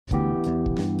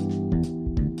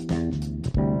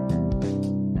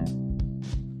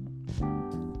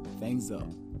Things Up,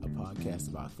 a podcast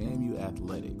about FAMU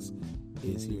athletics,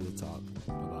 is here to talk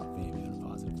about FAMU in a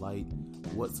positive light,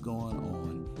 what's going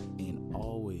on, and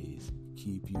always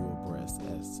keep you abreast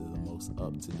as to the most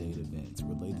up-to-date events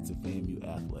related to FAMU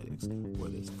athletics,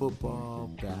 whether it's football,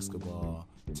 basketball,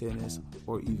 tennis,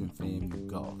 or even FAMU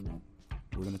golf.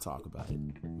 We're going to talk about it.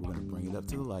 We're going to bring it up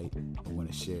to the light. We're going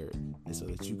to share it, and so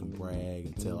that you can brag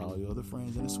and tell all your other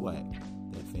friends in the SWAC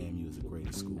that FAMU is the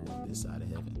greatest school on this side of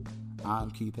heaven.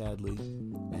 I'm Keith Hadley,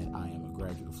 and I am a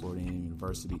graduate of Florida A&M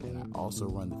University, and I also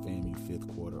run the FAMU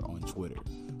Fifth Quarter on Twitter.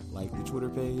 Like the Twitter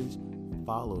page,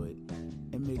 follow it,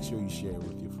 and make sure you share it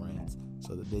with your friends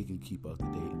so that they can keep up to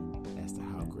date as to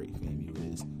how great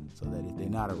FAMU is, so that if they're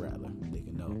not a Rattler, they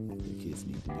can know their kids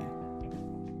need to be.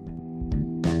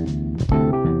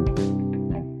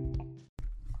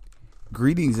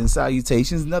 Greetings and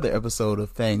salutations. Another episode of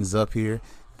Things Up here.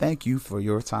 Thank you for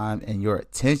your time and your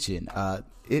attention.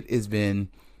 It has been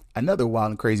another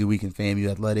wild and crazy week in FAMU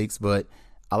athletics, but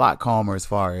a lot calmer as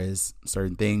far as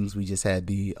certain things. We just had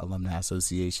the Alumni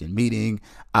Association meeting.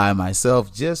 I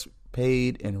myself just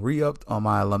paid and re-upped on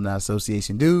my Alumni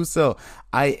Association dues, so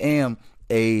I am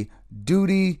a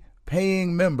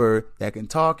duty-paying member that can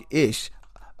talk-ish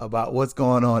about what's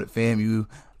going on at FAMU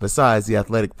besides the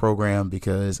athletic program,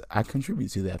 because I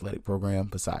contribute to the athletic program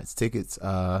besides tickets,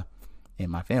 and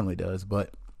my family does,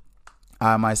 but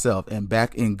I myself am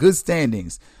back in good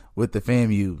standings with the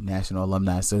FAMU National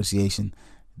Alumni Association.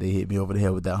 They hit me over the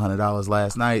head with that $100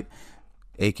 last night,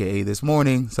 aka this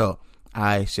morning. So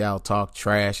I shall talk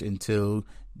trash until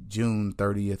June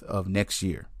 30th of next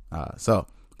year. So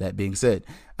that being said,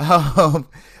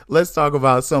 let's talk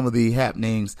about some of the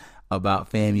happenings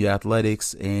about FAMU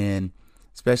athletics, and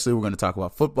especially we're going to talk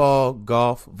about football,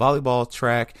 golf, volleyball,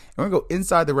 track, and we're going to go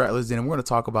inside the Rattlers, and we're going to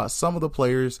talk about some of the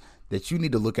players that you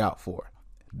need to look out for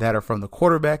that are from the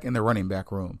quarterback and the running back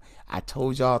room. I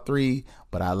told y'all 3,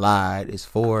 but I lied. It's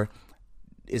 4.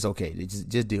 It's okay.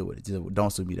 Just deal with it.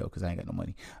 Don't sue me, though, because I ain't got no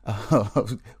money.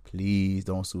 Please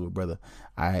don't sue it, brother.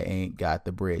 I ain't got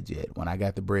the bread yet. When I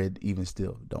got the bread, even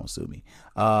still, don't sue me.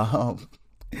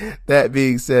 That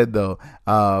being said, though,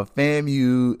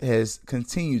 FAMU has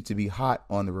continued to be hot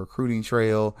on the recruiting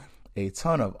trail. A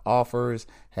ton of offers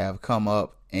have come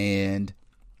up, and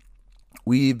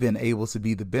we've been able to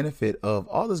be the benefit of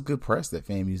all this good press that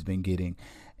FAMU's been getting.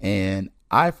 And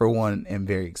I, for one, am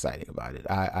very excited about it.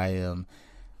 I am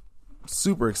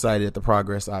super excited at the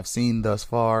progress I've seen thus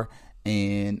far,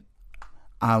 and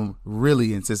I'm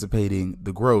really anticipating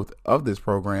the growth of this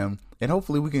program. And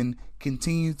hopefully we can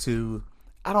continue to,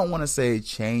 I don't want to say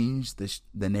change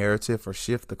the narrative or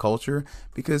shift the culture,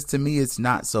 because to me, it's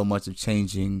not so much of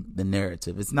changing the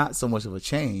narrative. It's not so much of a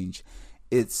change.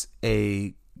 It's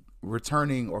a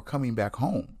returning or coming back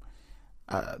home.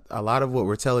 A lot of what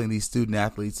we're telling these student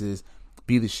athletes is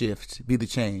be the shift, be the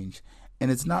change.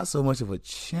 And it's not so much of a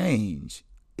change.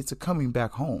 It's a coming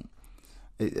back home.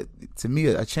 To me,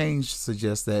 a change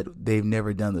suggests that they've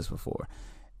never done this before.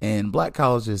 And black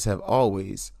colleges have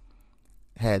always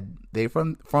had,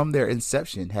 from their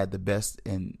inception, had the best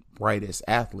and brightest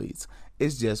athletes.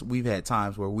 It's just we've had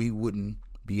times where we wouldn't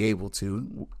be able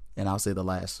to, and I'll say the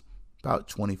last about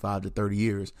 25 to 30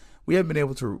 years, we haven't been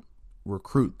able to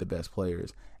recruit the best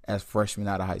players as freshmen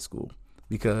out of high school,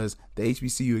 because the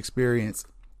HBCU experience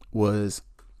was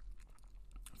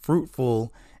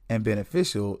fruitful and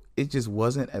beneficial. It just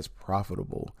wasn't as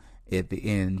profitable at the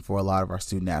end for a lot of our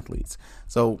student athletes.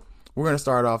 So we're going to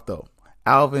start off, though.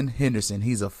 Alvin Henderson,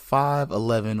 he's a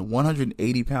 5'11",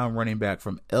 180-pound running back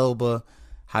from Elba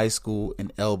High School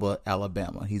in Elba,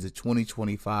 Alabama. He's a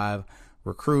 2025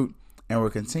 recruit, and we're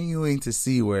continuing to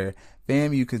see where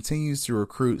FAMU continues to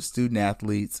recruit student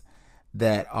athletes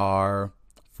that are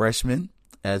freshmen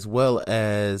as well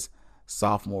as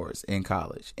sophomores in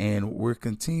college. And we're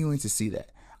continuing to see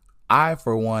that. I,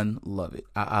 for one, love it.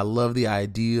 I love the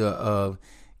idea of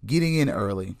getting in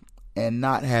early and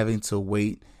not having to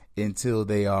wait until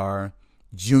they are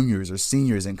juniors or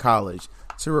seniors in college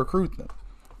to recruit them.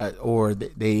 Or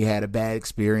they had a bad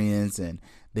experience and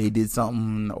they did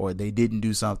something, or they didn't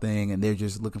do something and they're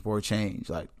just looking for a change.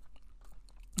 Like,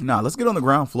 no, let's get on the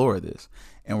ground floor of this.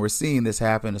 And we're seeing this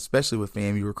happen, especially with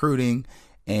FAMU recruiting.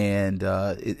 And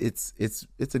it's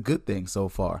a good thing so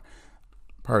far,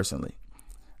 personally.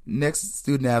 Next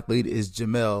student athlete is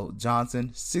Jamel Johnson,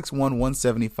 6'1",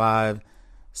 175,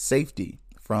 safety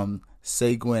from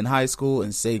Seguin High School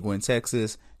in Seguin,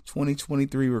 Texas,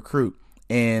 2023 recruit.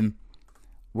 And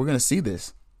we're going to see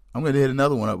this. I'm going to hit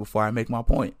another one up before I make my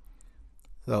point.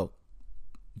 So,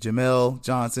 Jamel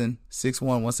Johnson, 6'1",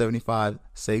 175,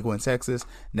 Seguin, Texas.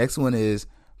 Next one is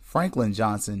Franklin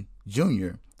Johnson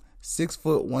Jr., 6',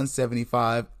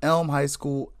 175, Elm High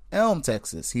School, Elm,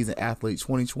 Texas. He's an athlete,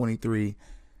 2023.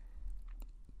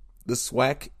 The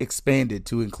SWAC expanded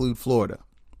to include Florida.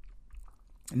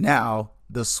 Now,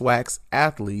 the SWAC's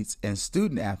athletes and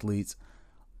student athletes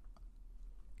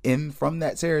from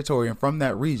that territory and from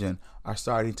that region are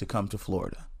starting to come to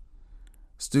Florida.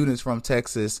 Students from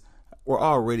Texas were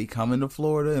already coming to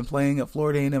Florida and playing at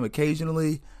Florida A&M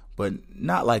occasionally, but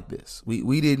not like this.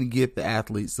 We didn't get the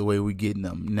athletes the way we're getting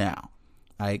them now.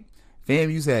 Like,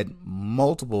 FAMU's had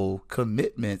multiple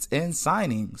commitments and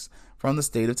signings from the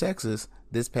state of Texas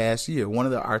this past year. One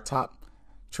of our top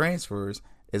transfers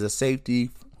is a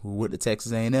safety who went to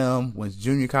Texas A&M, went to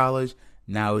junior college,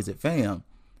 now he's at FAM.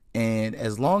 And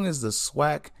as long as the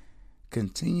SWAC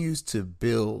continues to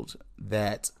build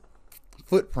that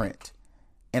footprint,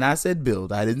 and I said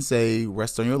build, I didn't say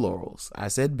rest on your laurels. I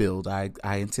said build. I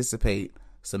anticipate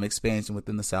some expansion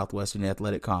within the Southwestern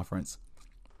Athletic Conference,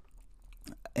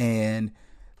 and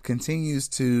continues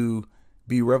to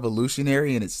be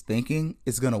revolutionary in its thinking,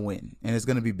 it's going to win, and it's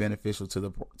going to be beneficial to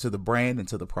the brand and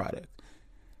to the product.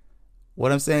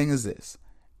 What I'm saying is this: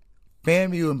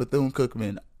 FAMU and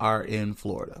Bethune-Cookman are in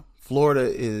Florida. Florida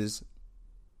is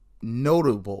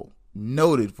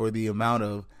noted for the amount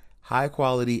of high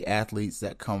quality athletes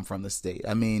that come from the state.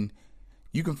 I mean,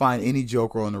 you can find any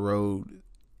joker on the road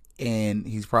and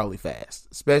he's probably fast,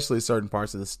 especially certain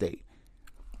parts of the state.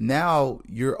 Now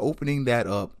you're opening that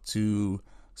up to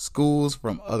schools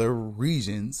from other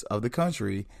regions of the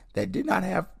country that did not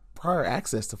have prior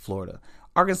access to Florida.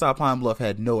 Arkansas Pine Bluff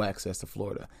had no access to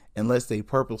Florida unless they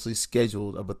purposely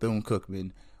scheduled a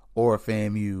Bethune-Cookman or a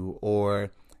FAMU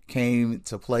or came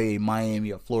to play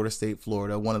Miami or Florida State,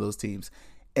 Florida, one of those teams,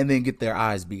 and then get their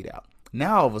eyes beat out.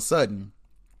 Now, all of a sudden,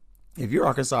 if you're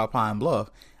Arkansas Pine Bluff,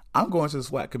 I'm going to the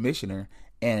SWAC commissioner,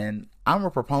 and I'm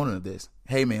a proponent of this.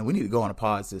 Hey, man, we need to go on a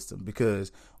pod system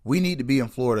because we need to be in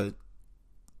Florida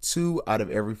 2 out of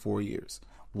every 4 years.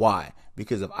 Why?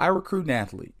 Because if I recruit an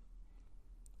athlete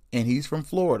and he's from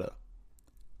Florida,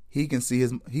 he can see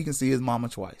his mama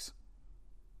twice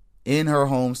in her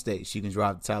home state. She can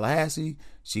drive to Tallahassee,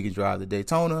 she can drive to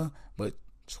Daytona, but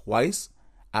twice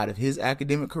out of his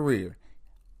academic career,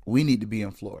 we need to be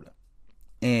in Florida.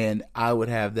 And I would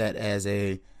have that as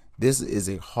this is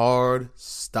a hard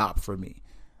stop for me.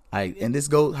 How does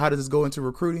this go into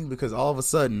recruiting? Because all of a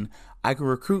sudden I can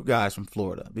recruit guys from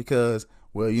Florida because,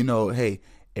 well, hey,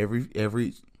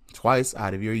 every twice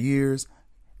out of your years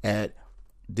at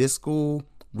this school,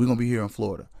 we're going to be here in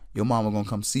Florida. Your mama going to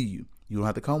come see you. You don't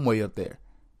have to come way up there.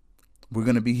 We're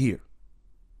going to be here.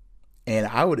 And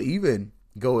I would even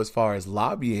go as far as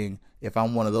lobbying if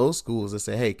I'm one of those schools to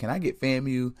say, hey, can I get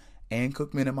FAMU and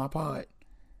Cookman in my pod?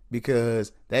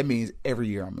 Because that means every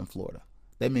year I'm in Florida.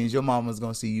 That means your mama's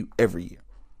going to see you every year.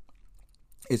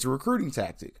 It's a recruiting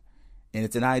tactic, and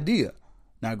it's an idea.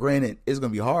 Now, granted, it's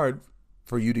going to be hard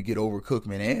for you to get over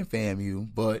Cookman and FAMU,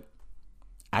 but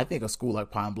I think a school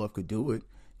like Pine Bluff could do it.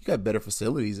 You got better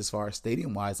facilities as far as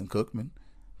stadium-wise than Cookman.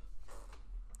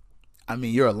 I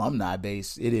mean, your alumni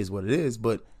base, it is what it is,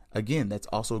 but again, that's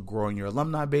also growing your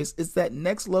alumni base. It's that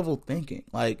next level thinking.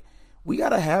 Like, we got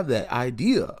to have that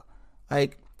idea.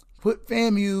 Like, put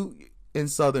FAMU and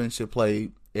Southern should play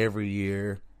every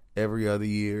year, every other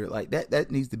year. Like, that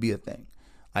needs to be a thing.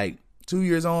 Like, 2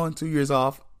 years on, 2 years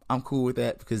off, I'm cool with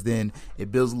that because then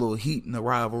it builds a little heat in the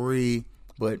rivalry.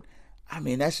 But, I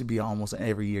mean, that should be almost an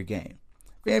every year game.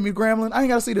 FAMU Grambling, I ain't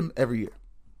got to see them every year.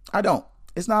 I don't.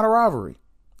 It's not a rivalry.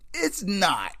 It's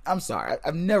not. I'm sorry.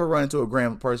 I've never run into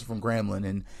a person from Grambling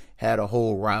and had a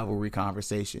whole rivalry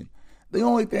conversation. The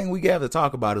only thing we have to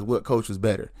talk about is what coach was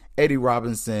better, Eddie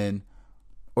Robinson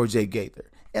or Jay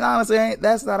Gaither. And honestly,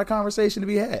 that's not a conversation to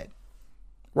be had.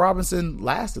 Robinson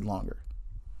lasted longer.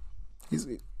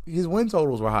 His win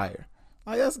totals were higher.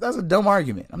 Like, that's a dumb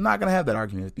argument. I'm not going to have that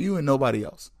argument with you and nobody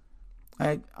else.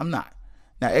 I'm not.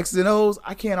 Now, X's and O's,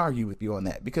 I can't argue with you on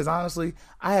that because honestly,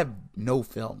 I have no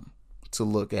film to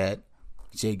look at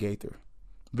Jay Gaither.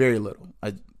 Very little.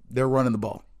 They're running the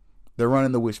ball. They're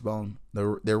running the wishbone.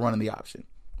 They're running the option.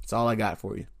 That's all I got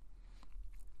for you.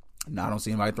 Now, I don't see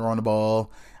anybody throwing the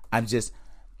ball. I'm just,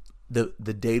 the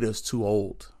data is too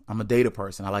old. I'm a data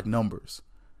person. I like numbers.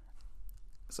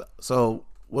 So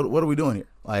what are we doing here?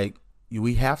 Like,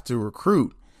 we have to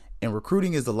recruit, and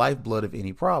recruiting is the lifeblood of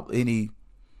any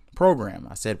program.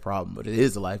 I said problem, but it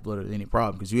is the lifeblood of any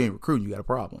problem because you ain't recruiting, you got a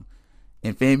problem.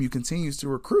 And FAMU continues to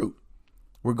recruit.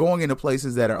 We're going into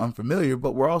places that are unfamiliar,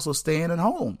 but we're also staying at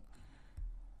home.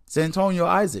 Santonio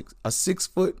Isaacs, a 6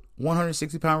 foot,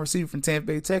 160-pound receiver from Tampa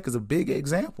Bay Tech, is a big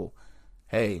example.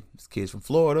 Hey, this kid's from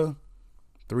Florida,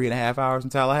 3.5 hours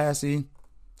from Tallahassee.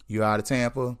 You're out of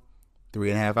Tampa.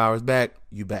 3.5 hours back,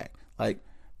 you back. Like,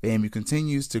 FAMU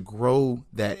continues to grow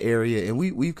that area, and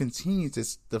we've continued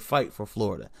to fight for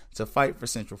Florida, to fight for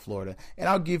Central Florida. And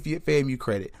I'll give you FAMU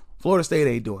credit. Florida State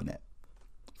ain't doing that.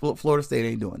 Florida State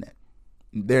ain't doing that.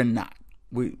 They're not.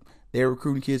 They're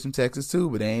recruiting kids from Texas too,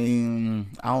 but I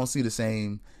don't see the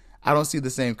same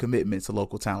commitment to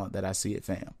local talent that I see at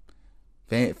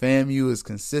FAMU is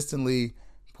consistently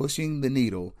pushing the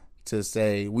needle to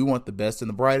say we want the best and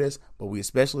the brightest, but we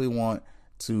especially want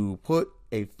to put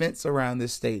a fence around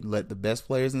this state and let the best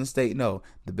players in the state know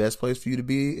the best place for you to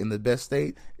be in the best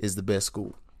state is the best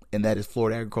school, and that is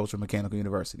Florida Agricultural Mechanical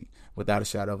University, without a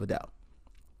shadow of a doubt.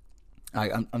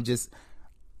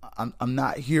 I'm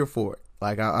not here for it.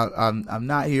 Like I'm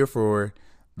not here for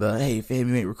the hey,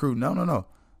 FAMU ain't recruiting. No.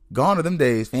 Gone are them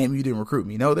days. FAMU didn't recruit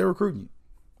me. No, they're recruiting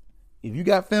you. If you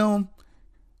got film,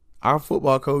 our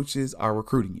football coaches are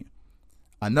recruiting you.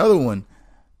 Another one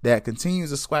that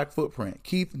continues a SWAC footprint.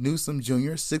 Keith Newsom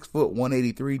Jr., 6 foot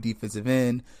 183 defensive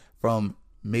end from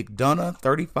McDonough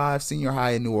 35 Senior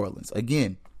High in New Orleans.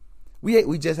 Again,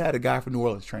 we just had a guy from New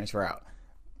Orleans transfer out,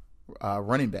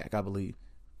 running back, I believe.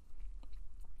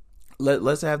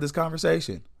 Let's have this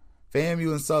conversation.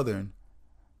 FAMU and Southern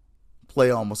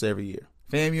play almost every year.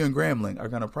 FAMU and Grambling are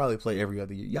going to probably play every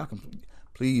other year. Y'all can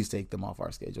please take them off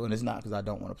our schedule. And it's not because I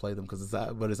don't want to play them,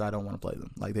 but I don't want to play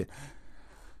them. Like that.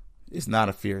 It's not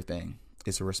a fear thing.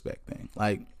 It's a respect thing.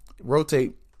 Like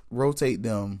rotate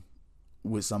them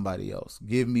with somebody else.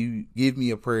 Give me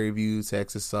a Prairie View,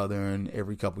 Texas Southern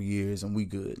every couple years, and we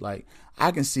good. Like I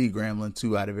can see Grambling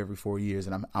 2 out of every 4 years,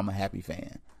 and I'm a happy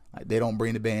fan. Like they don't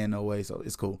bring the band no way, so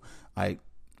it's cool. Like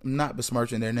I'm not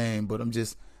besmirching their name, but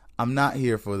I'm not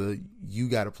here for the you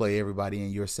got to play everybody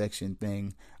in your section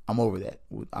thing. I'm over that.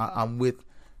 I'm with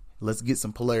let's get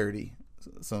some polarity,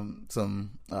 some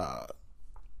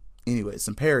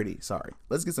parity. Sorry,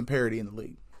 let's get some parity in the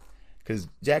league because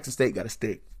Jackson State got to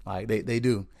stick. Like they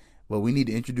do. But we need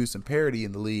to introduce some parity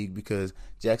in the league because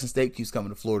Jackson State keeps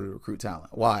coming to Florida to recruit talent.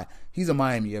 Why? He's in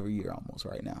Miami every year almost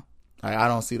right now. I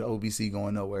don't see the OBC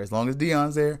going nowhere. As long as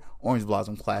Deion's there, Orange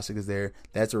Blossom Classic is there.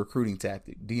 That's a recruiting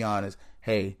tactic. Deion is,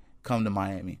 hey, come to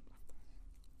Miami.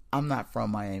 I'm not from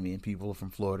Miami, and people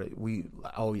from Florida.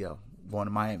 Going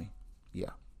to Miami. Yeah,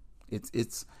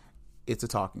 it's a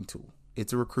talking tool.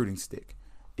 It's a recruiting stick.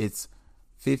 It's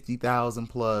 50,000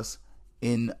 plus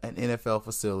in an NFL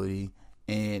facility,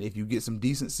 and if you get some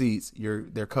decent seats,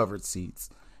 they're covered seats.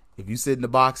 If you sit in the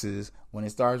boxes when it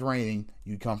starts raining,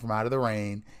 you come from out of the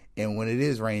rain. And when it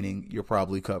is raining, you're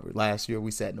probably covered. Last year, we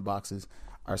sat in the boxes.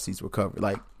 Our seats were covered.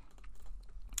 Like,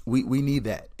 we need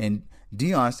that. And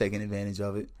Deion's taking advantage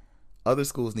of it. Other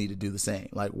schools need to do the same.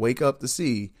 Like, wake up to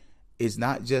see it's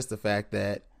not just the fact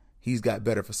that he's got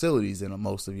better facilities than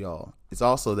most of y'all. It's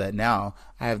also that now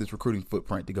I have this recruiting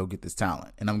footprint to go get this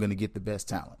talent. And I'm going to get the best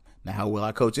talent. Now, how will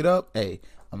I coach it up? Hey,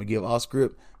 I'm going to give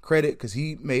Allscript credit because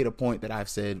he made a point that I've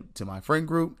said to my friend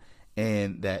group.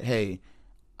 And that, hey,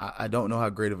 I don't know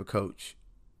how great of a coach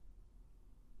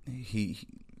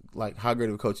how great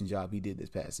of a coaching job he did this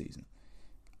past season.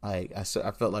 Like I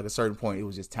felt like at a certain point it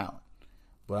was just talent,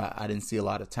 but I didn't see a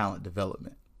lot of talent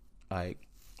development. Like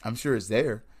I'm sure it's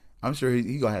there. I'm sure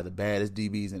he's gonna have the baddest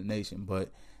DBs in the nation,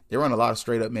 but they run a lot of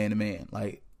straight up man to man.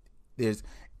 Like it's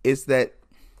that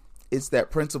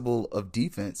principle of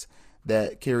defense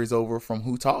that carries over from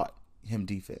who taught him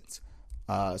defense.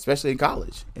 Especially in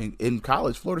college. In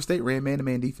college, Florida State ran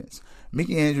man-to-man defense.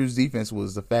 Mickey Andrews' defense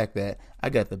was the fact that I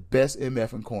got the best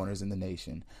MF and corners in the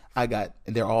nation. And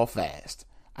they're all fast.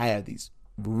 I have these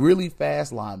really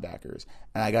fast linebackers,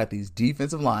 and I got these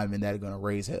defensive linemen that are going to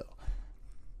raise hell.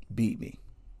 Beat me.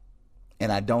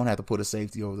 And I don't have to put a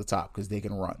safety over the top because they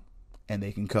can run and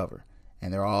they can cover.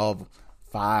 And they're all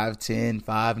 5'10",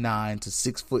 5'9" to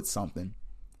 6 foot something.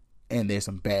 And there's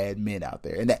some bad men out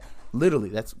there. And that's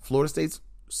Florida State's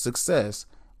success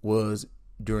was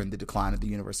during the decline of the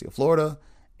University of Florida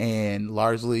and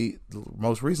largely,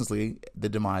 most recently, the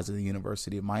demise of the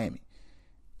University of Miami.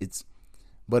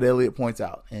 But Elliott points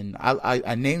out, and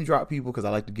I name drop people because I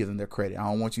like to give them their credit. I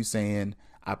don't want you saying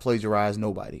I plagiarize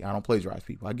nobody. I don't plagiarize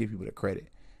people. I give people their credit.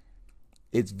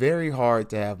 It's very hard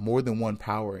to have more than one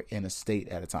power in a state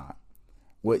at a time.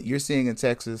 What you're seeing in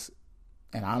Texas,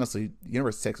 and honestly, the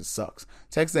University of Texas sucks.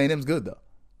 Texas A&M's good, though.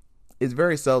 It's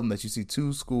very seldom that you see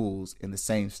 2 schools in the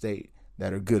same state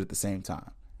that are good at the same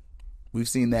time. We've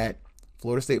seen that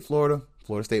Florida State, Florida,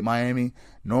 Florida State, Miami.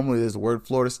 Normally, there's the word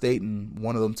Florida State in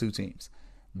one of them 2 teams.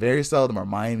 Very seldom are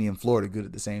Miami and Florida good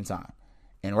at the same time.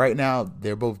 And right now,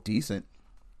 they're both decent.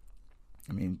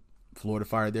 I mean, Florida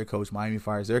fired their coach. Miami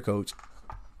fires their coach.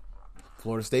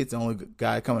 Florida State's the only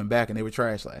guy coming back, and they were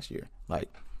trash last year.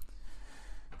 Like,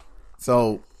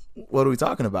 So what are we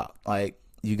talking about? Like,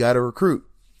 you got to recruit.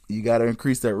 You got to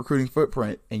increase that recruiting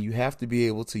footprint, and you have to be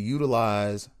able to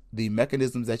utilize the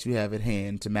mechanisms that you have at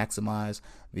hand to maximize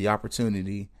the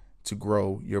opportunity to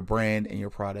grow your brand and your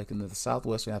product. And if the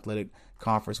Southwestern Athletic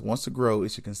Conference wants to grow,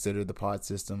 it should consider the pod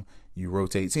system. You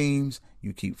rotate teams,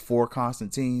 you keep 4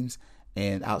 constant teams,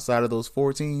 and outside of those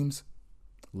 4 teams,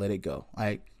 let it go.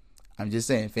 Like, I'm just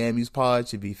saying, FAMU's pod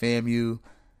should be FAMU,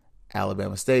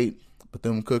 Alabama State,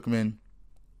 Bethune-Cookman,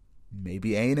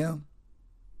 maybe A&M.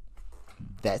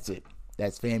 That's it.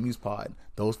 That's FAMU's pod.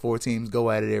 Those 4 teams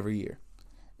go at it every year.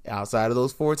 Outside of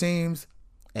those 4 teams,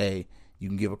 hey, you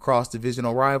can give a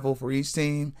cross-divisional rival for each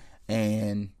team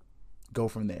and go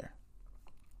from there.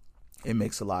 It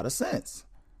makes a lot of sense.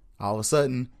 All of a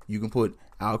sudden, you can put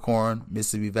Alcorn,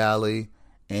 Mississippi Valley,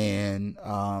 and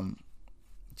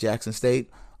Jackson State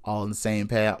all in the same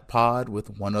pod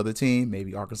with one other team,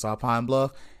 maybe Arkansas Pine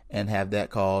Bluff, and have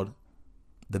that called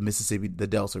the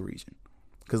Delta region.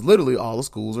 Because literally all the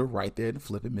schools are right there in the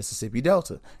flipping Mississippi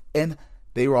Delta. And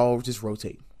they were all just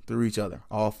rotate through each other,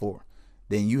 all 4.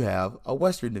 Then you have a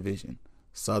Western Division,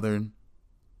 Southern,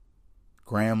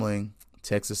 Grambling,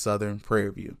 Texas Southern,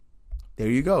 Prairie View. There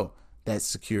you go. That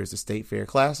secures the State Fair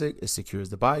Classic. It secures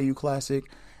the Bayou Classic.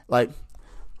 Like,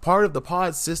 part of the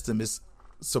pod system is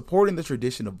supporting the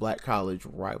tradition of black college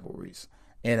rivalries.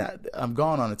 And I'm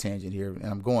going on a tangent here, and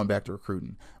I'm going back to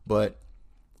recruiting. But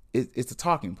it's a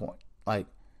talking point. Like,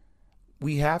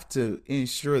 we have to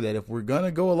ensure that if we're going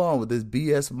to go along with this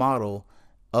BS model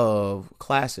of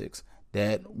classics,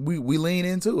 that we lean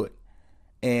into it.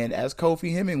 And as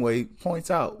Kofi Hemingway points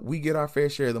out, we get our fair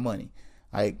share of the money.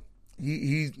 Like,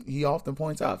 he often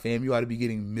points out, FAMU ought to be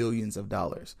getting millions of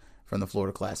dollars from the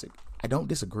Florida Classic. I don't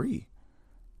disagree.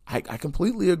 I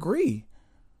completely agree.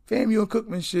 FAMU and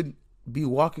Cookman should be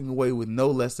walking away with no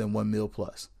less than $1 million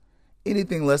plus.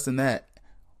 Anything less than that,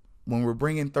 when we're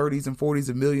bringing 30s and 40s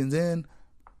of millions in,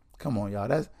 come on,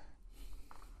 y'all.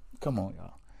 Come on,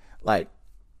 y'all. Like,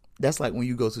 that's like when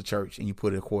you go to church and you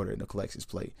put a quarter in the collections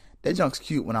plate. That junk's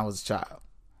cute when I was a child,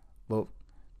 but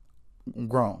I'm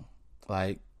grown.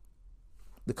 Like,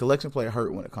 the collection plate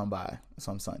hurt when it come by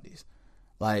some Sundays.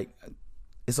 Like,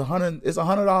 it's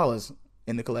 $100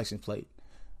 in the collection plate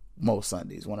most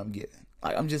Sundays when I'm giving.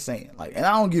 Like, I'm just saying. Like, and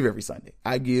I don't give every Sunday.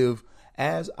 I give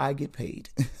as I get paid,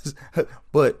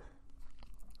 but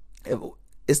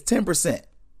it's 10%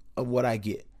 of what I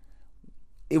get.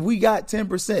 If we got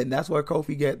 10%, and that's where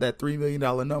Kofi got that $3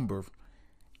 million number,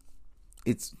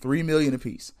 it's $3 million a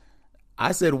piece.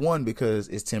 I said 1 because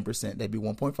it's 10%. That'd be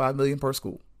 $1.5 million per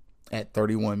school at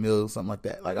 31 mil, something like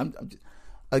that. Like, I'm just,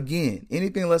 again,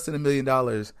 anything less than $1 million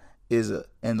is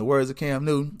in the words of Cam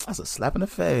Newton, that's a slap in the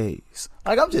face.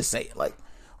 Like, I'm just saying, like,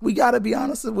 we got to be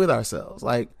honest with ourselves.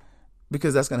 Like,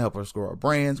 because that's going to help us grow our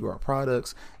brands, grow our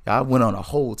products. I went on a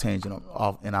whole tangent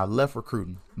off, and I left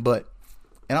recruiting, and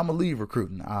I'm going to leave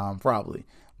recruiting, probably,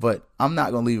 but I'm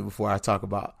not going to leave it before I talk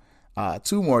about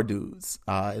 2 more dudes,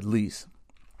 at least.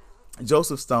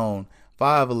 Joseph Stone,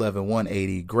 5'11",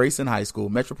 180, Grayson High School,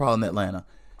 Metropolitan Atlanta.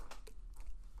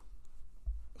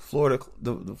 Florida,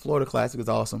 the Florida Classic is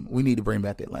awesome. We need to bring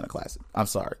back the Atlanta Classic. I'm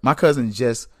sorry. My cousin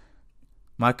just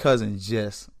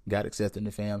got accepted in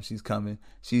the fam. She's coming.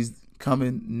 She's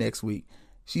coming next week.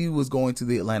 She was going to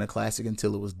the Atlanta Classic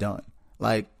until it was done.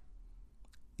 Like,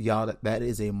 y'all, that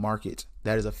is a market.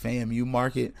 That is a FAMU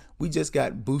market. We just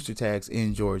got booster tags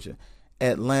in Georgia.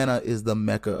 Atlanta is the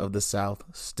Mecca of the South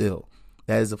still.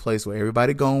 That is a place where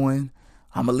everybody going.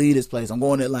 I'm going to leave this place. I'm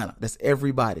going to Atlanta. That's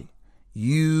everybody.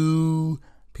 You,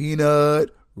 Peanut,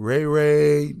 Ray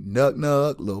Ray, Nuck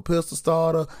Nuck, Little Pistol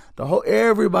Starter,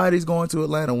 everybody's going to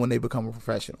Atlanta when they become a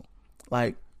professional.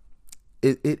 Like,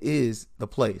 it is the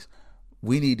place.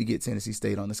 We need to get Tennessee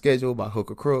State on the schedule by hook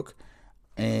or crook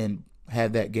and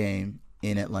have that game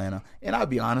in Atlanta. And I'll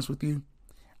be honest with you,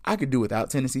 I could do without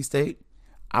Tennessee State.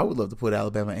 I would love to put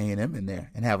Alabama A&M in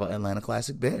there and have an Atlanta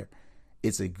Classic there.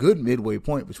 It's a good midway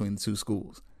point between the 2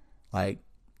 schools. Like,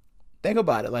 think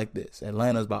about it like this.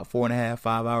 Atlanta's about 4.5,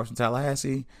 5 hours from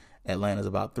Tallahassee. Atlanta's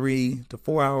about 3 to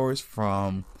 4 hours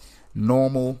from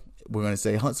Normal. We're going to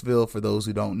say Huntsville for those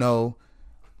who don't know.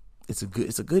 It's a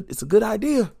good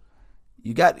idea.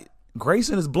 You got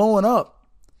Grayson is blowing up.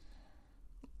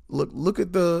 Look at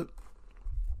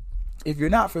if you're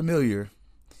not familiar,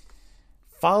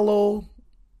 follow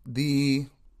the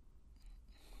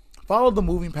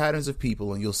moving patterns of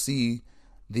people and you'll see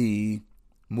the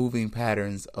moving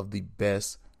patterns of the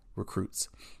best recruits.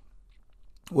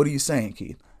 What are you saying,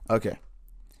 Keith? Okay.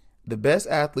 The best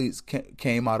athletes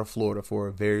came out of Florida for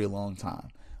a very long time.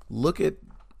 Look at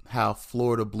how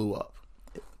Florida blew up.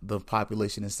 The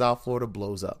population in South Florida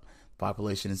blows up.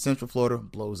 Population in Central Florida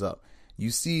blows up. You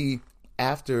see,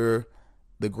 after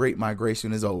the Great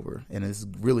Migration is over, and it's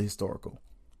really historical,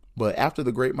 but after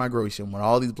the Great Migration, when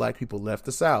all these black people left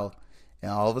the South,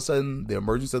 and all of a sudden the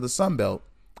emergence of the Sun Belt,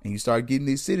 and you start getting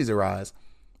these cities arise,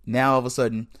 now all of a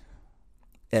sudden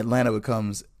Atlanta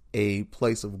becomes a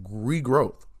place of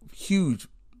regrowth, huge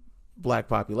black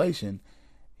population,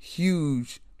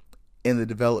 huge in the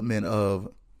development of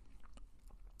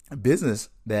business,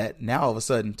 that now all of a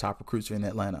sudden top recruits are in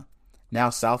Atlanta. Now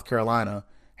South Carolina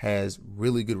has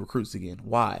really good recruits again.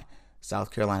 Why?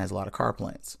 South Carolina has a lot of car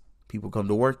plants. People come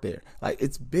to work there. Like,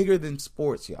 it's bigger than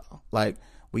sports, y'all. Like,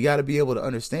 we got to be able to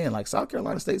understand, like, South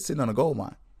Carolina State's sitting on a gold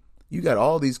mine. You got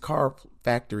all these car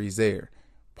factories there.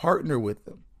 Partner with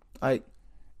them. Like,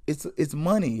 it's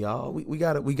money, y'all. We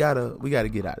gotta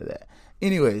get out of that.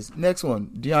 Anyways, next one,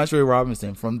 DeAndre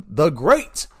Robinson from the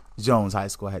great Jones High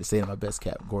School. I had to say it in my best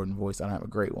Cap Gordon voice. I don't have a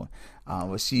great one,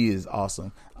 but she is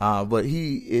awesome. But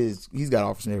he's got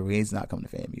offers from everywhere. He's not coming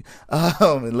to FAMU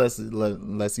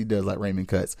unless he does like Raymond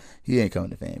Cuts. He ain't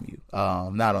coming to FAMU.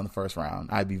 Not on the first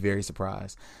round. I'd be very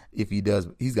surprised if he does.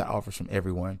 He's got offers from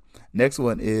everyone. Next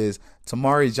one is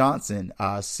Tamari Johnson,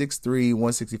 6'3",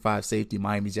 165 safety,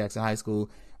 Miami Jackson High School.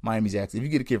 Miami Jackson. If you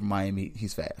get a kid from Miami,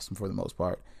 he's fast for the most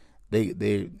part.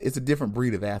 It's a different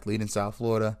breed of athlete in South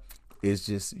Florida. It's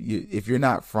just, if you're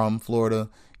not from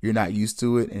Florida, you're not used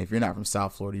to it. And if you're not from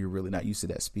South Florida, you're really not used to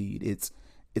that speed. It's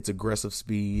aggressive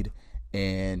speed,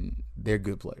 and they're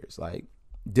good players. Like,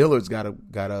 Dillard's got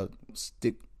a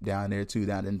stick down there too,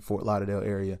 down in Fort Lauderdale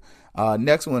area.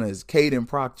 Next one is Caden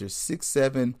Proctor,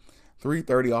 6'7",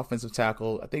 330 offensive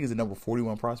tackle. I think he's the number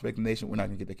 41 prospect in the nation. We're not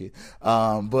gonna get that kid.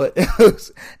 But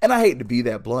and I hate to be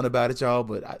that blunt about it, y'all,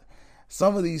 but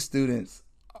some of these students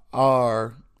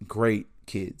are great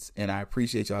kids, and I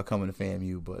appreciate y'all coming to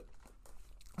FAMU, but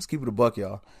let's keep it a buck,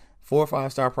 y'all. 4 or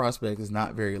 5 star prospect is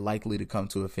not very likely to come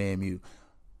to a FAMU.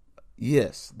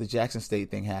 Yes, the Jackson State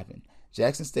thing happened.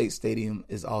 Jackson State Stadium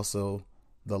is also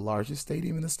the largest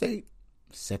stadium in the state,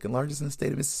 second largest in the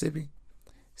state of Mississippi,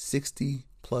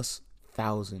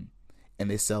 60,000+, and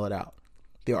they sell it out.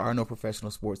 There are no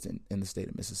professional sports in the state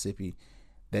of Mississippi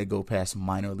that go past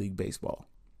minor league baseball.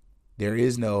 There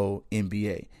is no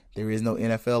NBA. There is no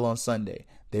NFL on Sunday.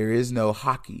 There is no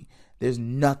hockey. There's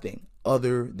nothing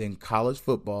other than college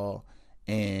football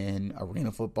and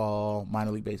arena football,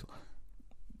 minor league baseball.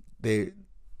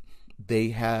 They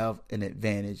have an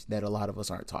advantage that a lot of us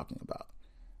aren't talking about.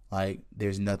 Like,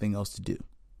 there's nothing else to do.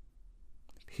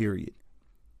 Period.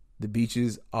 The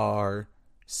beaches are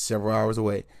several hours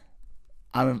away.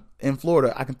 I'm in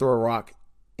Florida. I can throw a rock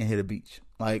and hit a beach.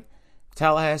 Like,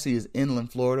 Tallahassee is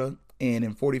inland Florida, and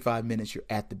in 45 minutes, you're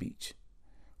at the beach.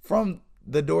 From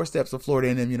the doorsteps of Florida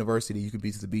A&M University, you can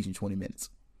be to the beach in 20 minutes.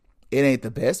 It ain't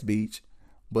the best beach,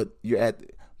 but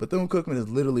Bethune-Cookman is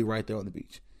literally right there on the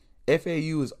beach.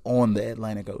 FAU is on the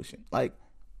Atlantic Ocean. Like,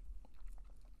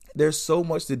 there's so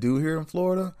much to do here in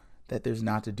Florida that there's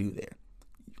not to do there.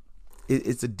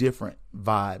 It's a different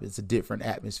vibe. It's a different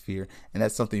atmosphere, and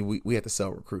that's something we have to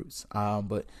sell recruits.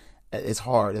 But it's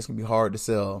hard. It's going to be hard to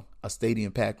sell a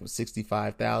stadium packed with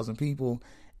 65,000 people,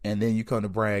 and then you come to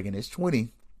brag and it's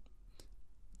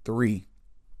 23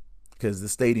 because the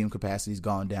stadium capacity's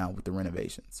gone down with the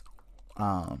renovations.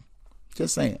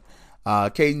 Just saying.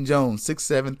 Caden Jones,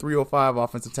 6'7", 305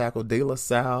 offensive tackle, De La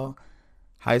Salle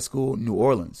High School, New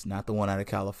Orleans, not the one out of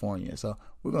California. So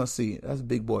we're going to see. That's a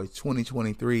big boy.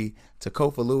 2023.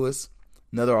 Takofa Lewis,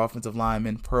 another offensive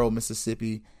lineman, Pearl,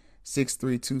 Mississippi, 6'3",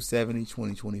 270,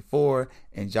 2024.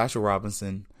 And Joshua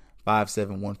Robinson, 5'7",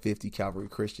 150, Calvary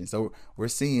Christian. So we're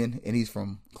seeing, and he's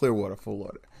from Clearwater,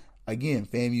 Florida. Again,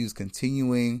 FAMU's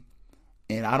continuing,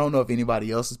 and I don't know if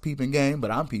anybody else is peeping game, but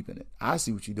I'm peeping it. I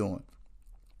see what you're doing.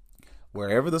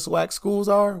 Wherever the SWAC schools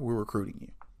are, we're recruiting you.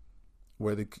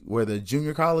 Where the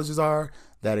junior colleges are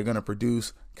that are going to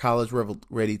produce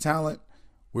college-ready talent,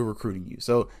 we're recruiting you.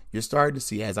 So you're starting to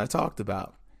see, as I talked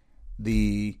about,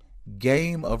 the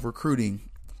game of recruiting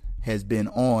has been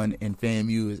on, and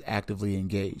FAMU is actively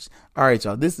engaged. All right,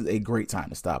 y'all, this is a great time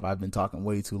to stop. I've been talking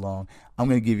way too long. I'm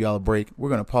going to give y'all a break. We're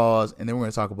going to pause, and then we're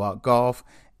going to talk about golf,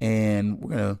 and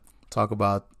we're going to talk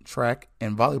about track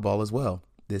and volleyball as well.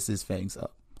 This is Fangs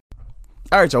Up.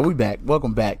 All right, y'all, we back.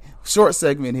 Welcome back. Short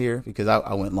segment here because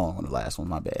I went long on the last one.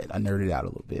 My bad. I nerded out a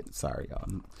little bit. Sorry, y'all.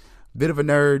 Bit of a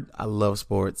nerd. I love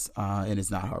sports, and it's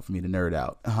not hard for me to nerd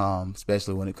out,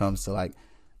 especially when it comes to like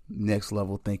next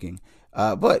level thinking.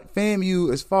 But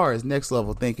FAMU, as far as next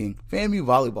level thinking, FAMU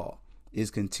volleyball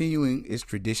is continuing its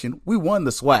tradition. We won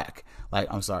the SWAC.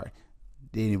 I'm sorry.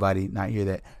 Did anybody not hear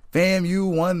that?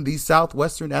 FAMU won the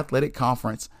Southwestern Athletic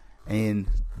Conference in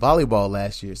volleyball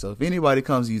last year. So if anybody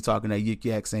comes to you talking that yik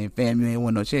yak saying, fam, you ain't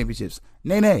won no championships,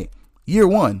 nay, year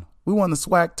one, we won the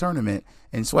SWAC tournament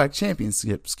and SWAC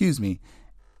championship,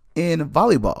 in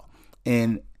volleyball.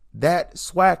 And that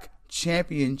SWAC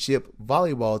championship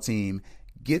volleyball team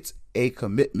gets a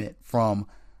commitment from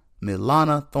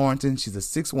Milana Thornton. She's a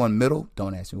 6'1" middle.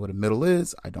 Don't ask me what a middle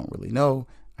is. I don't really know.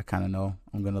 I kind of know.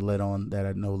 I'm going to let on that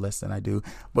I know less than I do.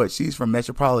 But she's from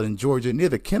Metropolitan, Georgia, near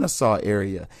the Kennesaw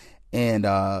area. And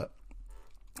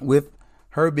with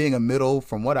her being a middle,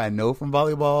 from what I know from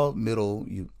volleyball, middle,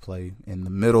 you play in the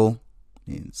middle.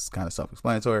 It's kind of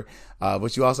self-explanatory.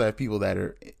 But you also have people that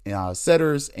are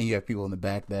setters, and you have people in the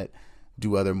back that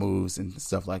do other moves and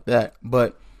stuff like that.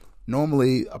 But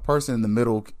normally a person in the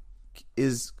middle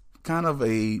is kind of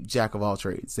a jack of all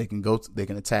trades. They can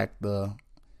attack the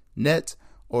net,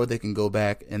 or they can go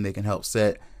back and they can help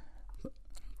set.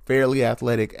 Fairly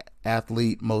athletic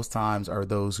athlete most times are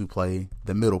those who play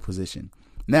the middle position.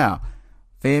 Now,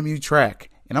 FAMU track,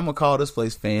 and I'm going to call this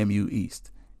place FAMU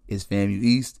East. It's FAMU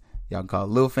East. Y'all can call it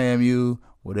Lil FAMU,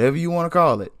 whatever you want to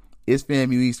call it. It's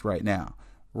FAMU East right now.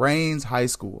 Rains High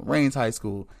School,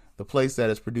 the place that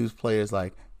has produced players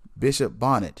like Bishop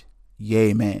Bonnet,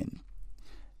 yay man.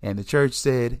 And the church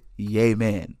said, yay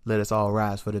man, let us all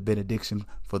rise for the benediction,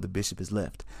 for the bishop is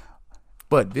left.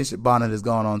 But Bishop Bonnet has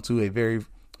gone on to a very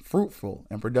fruitful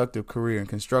and productive career in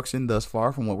construction thus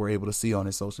far, from what we're able to see on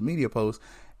his social media posts.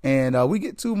 And we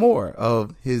get two more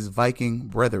of his Viking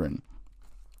brethren.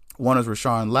 One is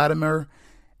Rashawn Latimer,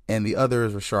 and the other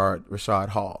is Rashad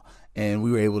Hall. And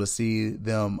we were able to see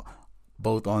them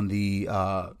both on the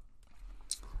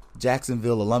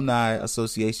Jacksonville Alumni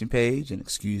Association page. And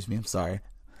excuse me, I'm sorry,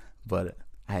 but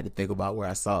I had to think about where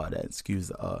I saw it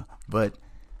at. But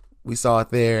we saw it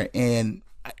there. And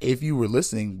if you were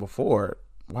listening before,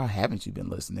 why haven't you been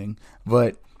listening?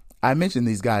 But I mentioned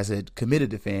these guys had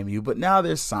committed to FAMU, but now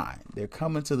they're signed. They're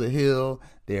coming to the Hill.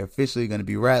 They're officially going to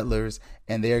be Rattlers,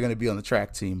 and they're going to be on the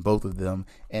track team, both of them.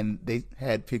 And they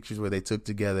had pictures where they took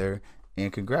together.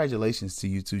 And congratulations to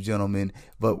you two gentlemen.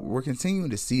 But we're continuing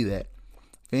to see that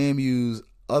FAMU's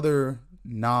other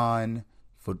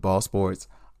non-football sports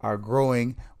are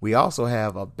growing. We also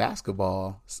have a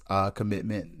basketball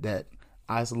commitment that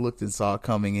I looked and saw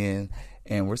coming in,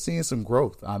 and we're seeing some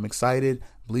growth. I'm excited.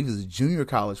 I believe he's a junior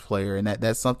college player, and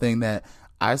that's something that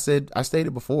I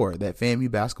stated before that FAMU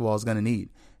basketball is going to need.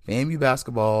 FAMU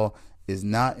basketball is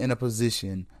not in a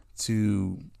position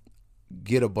to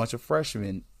get a bunch of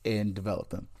freshmen and develop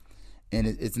them. And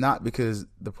it's not because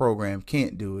the program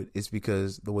can't do it. It's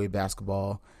because the way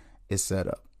basketball is set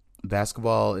up.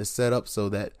 Basketball is set up so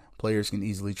that players can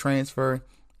easily transfer.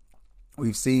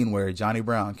 We've seen where Johnny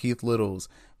Brown, Keith Littles,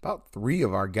 about three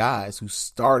of our guys who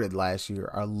started last year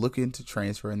are looking to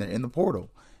transfer, and they're in the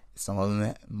portal.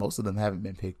 Most of them haven't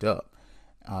been picked up.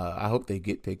 I hope they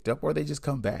get picked up or they just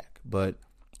come back. But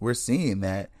we're seeing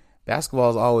that basketball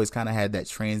has always kind of had that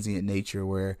transient nature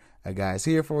where a guy's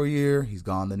here for a year, he's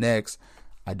gone the next.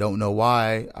 I don't know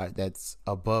why. That's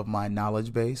above my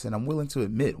knowledge base, and I'm willing to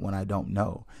admit when I don't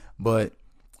know. But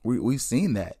we've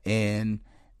seen that, and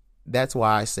that's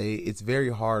why I say it's very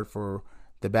hard for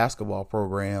the basketball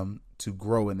program to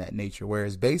grow in that nature,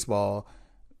 whereas baseball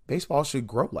should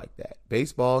grow like that.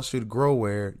 Baseball should grow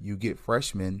where you get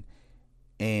freshmen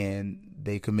and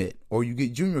they commit, or you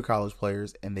get junior college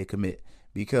players and they commit,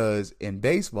 because in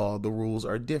baseball, the rules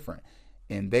are different.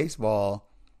 In baseball,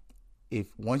 if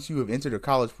once you have entered a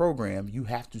college program, you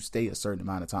have to stay a certain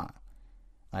amount of time.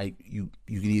 Like you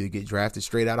can either get drafted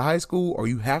straight out of high school, or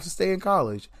you have to stay in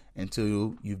college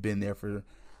until you've been there for,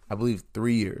 I believe,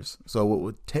 3 years. So it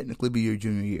would technically be your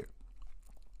junior year.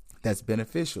 That's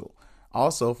beneficial.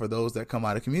 Also, for those that come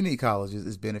out of community colleges,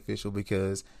 it's beneficial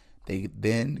because they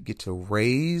then get to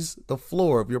raise the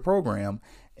floor of your program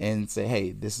and say,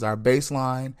 hey, this is our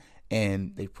baseline,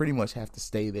 and they pretty much have to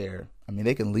stay there. I mean,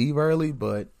 they can leave early,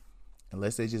 but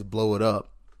unless they just blow it up,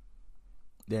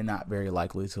 they're not very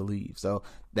likely to leave. So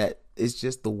that it's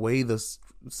just the way the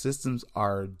systems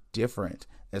are different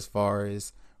as far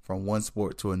as from one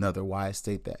sport to another. Why I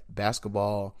state that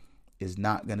basketball is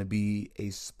not going to be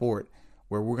a sport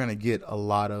where we're going to get a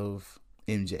lot of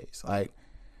MJs. Like,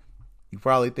 you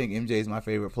probably think MJ is my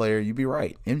favorite player. You'd be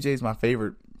right. MJ is my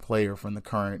favorite player from the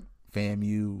current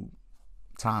FAMU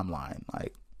timeline.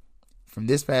 Like, from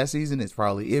this past season, it's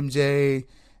probably MJ,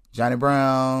 Johnny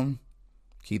Brown,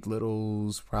 Keith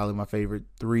Little's probably my favorite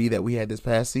three that we had this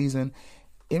past season.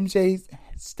 MJ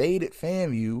stayed at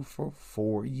FAMU for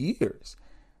 4 years.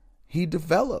 He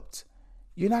developed.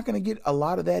 You're not going to get a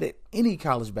lot of that at any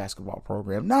college basketball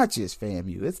program, not just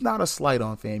FAMU. It's not a slight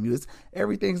on FAMU.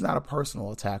 Everything's not a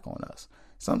personal attack on us.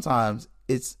 sometimes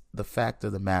it's the fact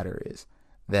of the matter is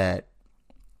that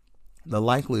the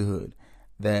likelihood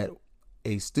that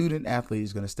a student athlete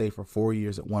is going to stay for 4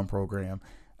 years at one program,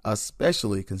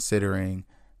 especially considering,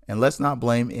 and let's not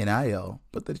blame NIL,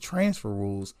 but the transfer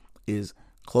rules is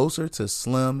closer to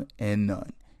slim and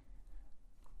none.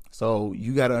 So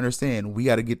you got to understand, we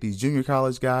got to get these junior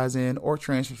college guys in or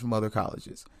transfers from other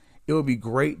colleges. It would be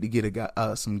great to get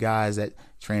some guys that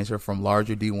transfer from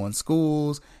larger D1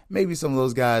 schools, maybe some of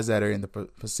those guys that are in the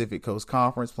Pacific Coast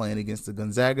Conference playing against the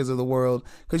Gonzagas of the world,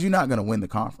 because you're not going to win the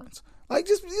conference. Like,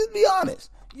 just be honest.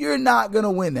 You're not going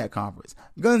to win that conference.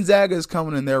 Gonzaga is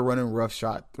coming and they're running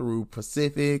roughshod through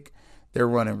Pacific. They're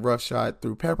running roughshod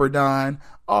through Pepperdine.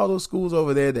 All those schools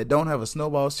over there that don't have a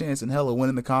snowball's chance in hell of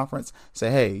winning the conference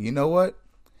say, hey, you know what?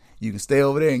 You can stay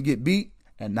over there and get beat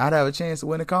and not have a chance to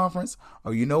win the conference.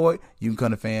 Or you know what? You can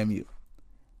come to FAMU.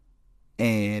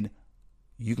 And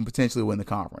you can potentially win the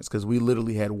conference, because we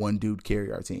literally had one dude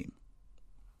carry our team.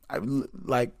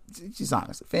 She's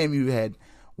honest. FAMU had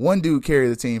one dude carry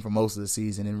the team for most of the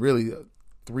season, and really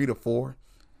 3 to 4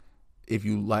 if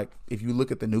you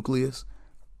look at the nucleus.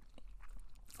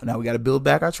 Now we got to build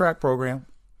back our track program.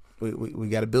 We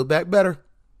got to build back better.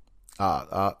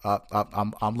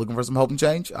 I'm looking for some hope and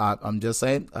change. I'm just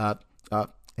saying.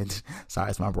 Sorry,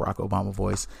 it's my Barack Obama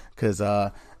voice, because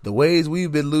the ways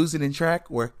we've been losing in track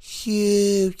were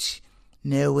huge.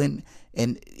 No one,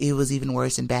 and it was even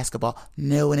worse in basketball.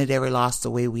 No one had ever lost the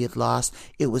way we had lost.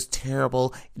 It was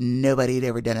terrible. Nobody had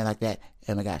ever done it like that.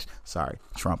 Oh my gosh, sorry,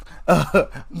 Trump.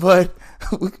 But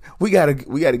we gotta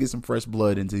get some fresh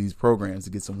blood into these programs to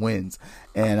get some wins.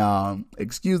 And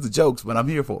excuse the jokes, but I'm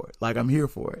here for it. I'm here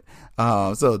for it.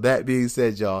 So that being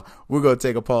said, y'all, we're gonna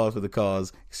take a pause for the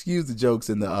cause. Excuse the jokes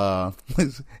and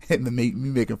me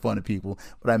making fun of people,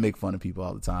 but I make fun of people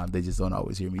all the time. They just don't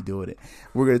always hear me doing it.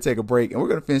 We're gonna take a break and we're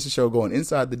gonna finish the show going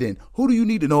inside the den. Who do you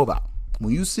need to know about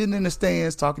when you sitting in the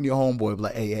stands talking to your homeboy? Be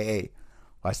like, hey,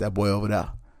 watch that boy over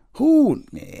there. Who?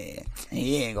 Man,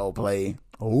 he ain't gonna play.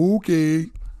 Okay.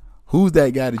 Who's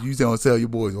that guy that you gonna tell your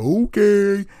boys?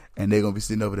 Okay. And they're gonna be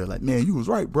sitting over there like, man, you was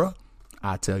right, bro.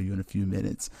 I'll tell you in a few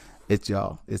minutes. It's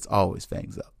y'all. It's always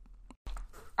Fangs Up.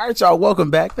 All right, y'all. Welcome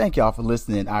back. Thank y'all for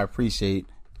listening. I appreciate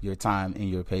your time and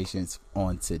your patience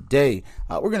on today.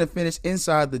 We're gonna finish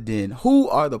inside the den. Who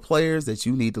are the players that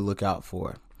you need to look out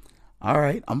for? All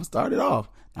right, I'm gonna start it off.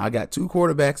 Now, I got 2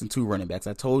 quarterbacks and 2 running backs.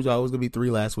 I told y'all it was gonna be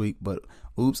 3 last week, but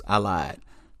oops, I lied.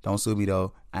 Don't sue me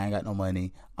though. I ain't got no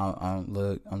money.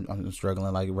 I'm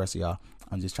struggling like the rest of y'all.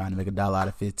 I'm just trying to make $1 out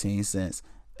of 15 cents.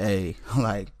 Hey,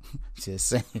 just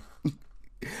saying.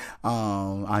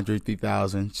 Andre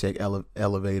 3000, check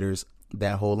elevators.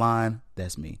 That whole line,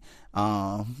 that's me.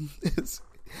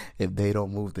 If they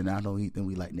don't move, then I don't eat. Then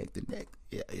we like neck to neck.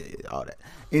 Yeah, all that.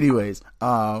 Anyways,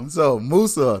 so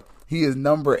Musa, he is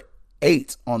number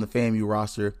 8 on the FAMU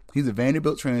roster. He's a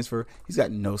Vanderbilt transfer. He's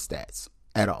got no stats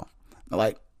at all.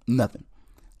 Nothing.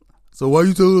 So why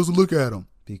you telling us to look at him?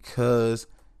 Because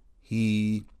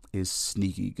he is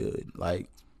sneaky good.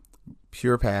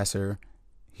 Pure passer.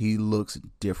 He looks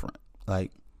different. I'm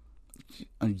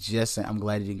just saying, I'm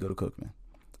glad he didn't go to Cookman.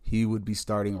 He would be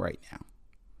starting right now.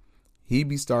 He'd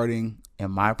be starting,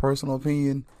 in my personal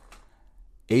opinion,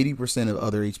 80% of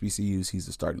other HBCUs, he's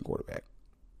the starting quarterback.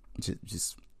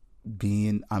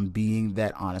 I'm being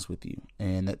that honest with you.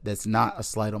 And that's not a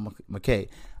slight on McKay.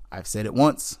 I've said it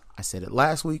once. I said it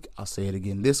last week. I'll say it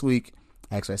again this week.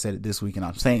 Actually, I said it this week, and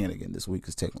I'm saying it again this week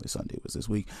because technically Sunday was this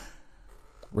week.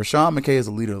 Rashawn McKay is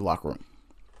a leader of the locker room.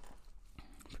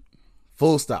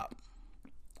 Full stop.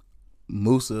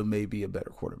 Musa may be a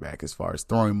better quarterback as far as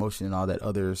throwing motion and all that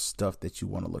other stuff that you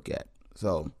want to look at.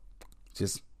 So,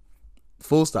 just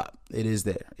full stop. It is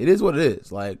there. It is what it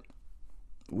is.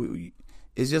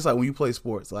 It's just like when you play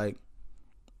sports.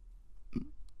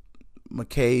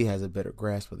 McKay has a better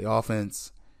grasp of the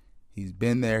offense. He's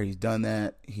been there. He's done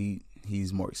that.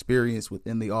 He's more experienced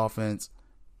within the offense.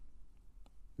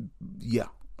 Yeah,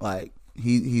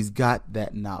 he's got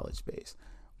that knowledge base.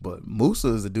 But Musa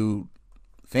is a dude.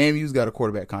 FAMU's got a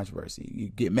quarterback controversy. You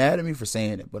get mad at me for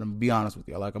saying it, but I'm gonna be honest with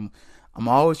you. I'm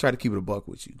always trying to keep it a buck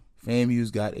with you.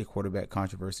 FAMU's got a quarterback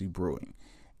controversy brewing,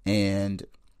 and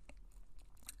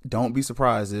don't be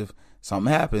surprised if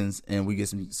something happens and we get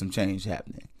some change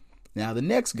happening. Now the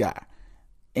next guy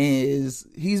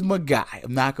he's my guy.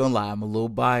 I'm not gonna lie, I'm a little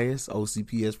biased.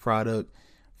 OCPS product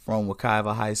from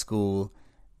Wekiva High School,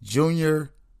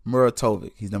 Junior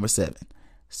Muratovic. He's number 7,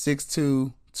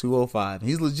 6'2", 205.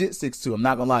 He's legit 6'2". I'm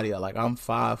not gonna lie to y'all. I'm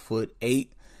 5'8",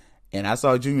 and I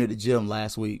saw Junior at the gym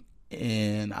last week,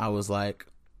 and I was like,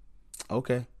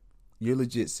 okay, you're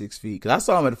legit 6 feet. Because I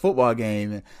saw him at a football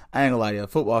game, and I ain't gonna lie to you, a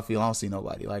football field, I don't see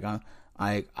nobody. Like,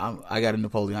 I got a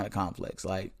Napoleonic complex.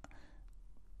 Like,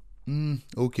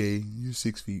 okay, you're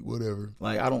 6 feet, whatever.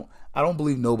 Like, I don't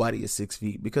believe nobody is 6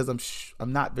 feet because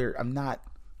I'm not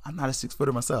a 6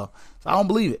 footer myself. So I don't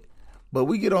believe it. But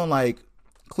we get on like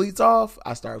cleats off,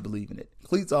 I start believing it.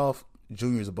 Cleats off,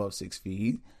 Junior's above 6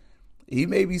 feet. He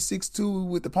may be 6'2"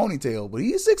 with the ponytail, but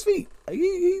he is 6 feet.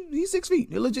 He's 6 feet.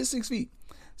 You're legit 6 feet.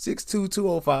 6'2",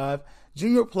 205.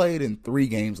 Junior played in 3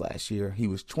 games last year. He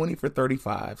was 20 for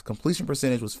 35. Completion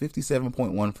percentage was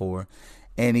 57.14.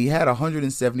 And he had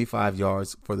 175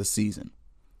 yards for the season.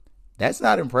 That's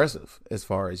not impressive as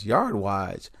far as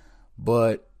yard-wise,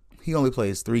 but he only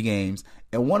plays 3 games.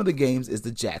 And one of the games is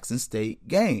the Jackson State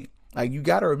game. Like, you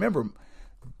got to remember,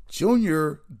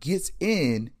 Junior gets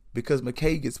in because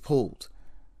McKay gets pulled.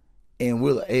 And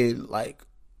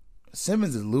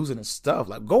Simmons is losing his stuff.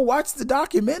 Like, go watch the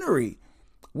documentary.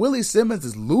 Willie Simmons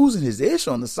is losing his ish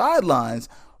on the sidelines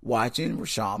watching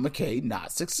Rashawn McKay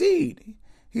not succeed.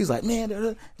 He's like,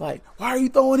 man, like, why are you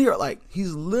throwing here? Like,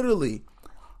 he's literally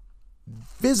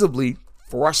visibly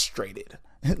frustrated.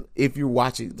 If you're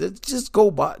watching, just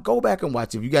go back and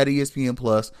watch it. If you got ESPN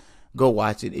Plus, go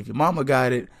watch it. If your mama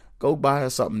got it, go buy her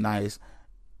something nice.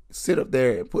 Sit up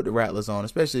there and put the Rattlers on,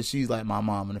 especially if she's like my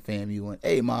mom and the FAMU. And,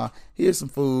 hey, Ma, here's some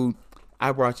food.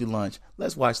 I brought you lunch.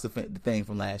 Let's watch the thing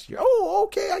from last year. Oh,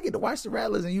 okay, I get to watch the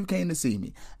Rattlers and you came to see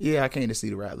me. Yeah, I came to see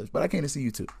the Rattlers, but I came to see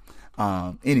you too.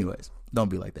 Anyways, don't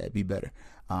be like that. Be better.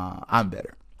 I'm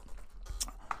better.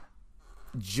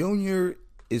 Junior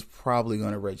is probably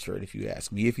going to redshirt if you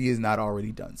ask me, if he has not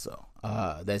already done so.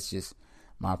 That's just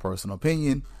my personal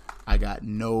opinion. I got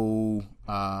no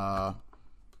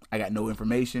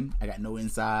information. I got no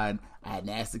inside. I hadn't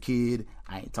asked the kid.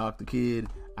 I ain't talked to the kid.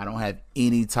 I don't have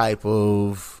any type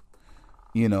of,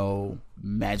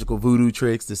 magical voodoo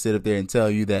tricks to sit up there and tell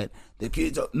you that the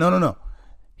kid's... No.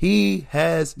 He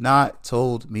has not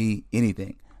told me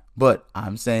anything. But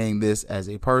I'm saying this as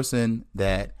a person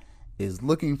that is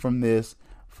looking from this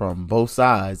from both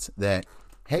sides that,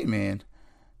 hey, man,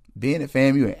 being at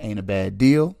FAMU ain't a bad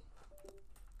deal.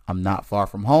 I'm not far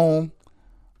from home.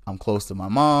 I'm close to my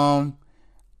mom.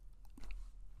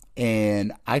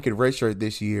 And I could redshirt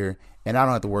this year, and I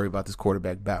don't have to worry about this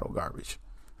quarterback battle garbage.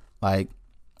 Like,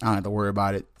 I don't have to worry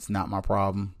about it. It's not my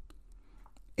problem.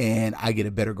 And I get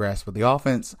a better grasp of the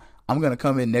offense. I'm going to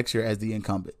come in next year as the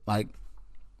incumbent. Like,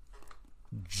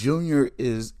 Junior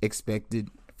is expected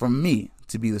from me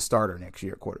to be the starter next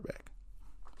year at quarterback.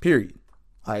 Period.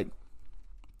 Like,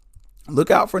 look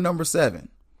out for number 7.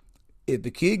 If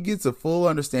the kid gets a full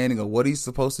understanding of what he's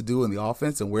supposed to do in the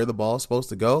offense and where the ball is supposed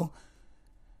to go,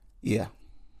 yeah,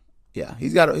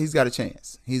 he's got a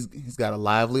chance. He's got a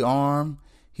lively arm.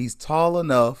 He's tall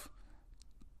enough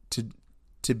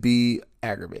to be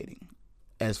aggravating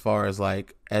as far as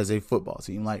like as a football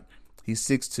team. Like, he's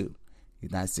 6'2".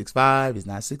 He's not 6'5". He's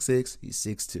not 6'6". He's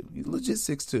 6'2". He's legit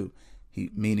 6'2".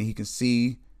 Meaning he can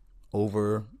see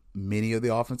over many of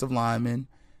the offensive linemen.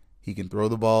 He can throw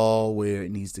the ball where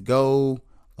it needs to go.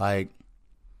 Like,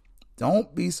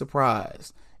 don't be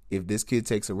surprised if this kid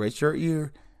takes a redshirt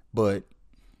year, but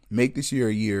make this year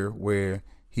a year where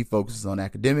he focuses on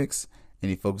academics and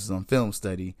he focuses on film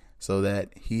study so that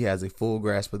he has a full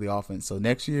grasp of the offense. So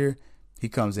next year, he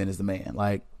comes in as the man.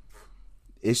 Like,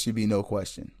 it should be no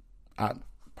question,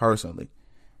 personally.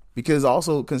 Because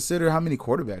also consider how many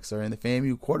quarterbacks are in the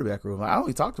FAMU quarterback room. I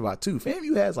only talked about 2.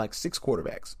 FAMU has like 6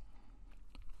 quarterbacks.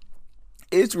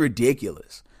 It's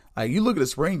ridiculous. Like, you look at the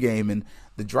spring game and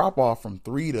the drop off from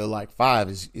 3 to like 5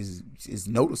 is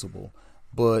noticeable.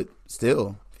 But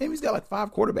still, FAMU's got like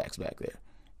 5 quarterbacks back there.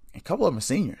 A couple of them are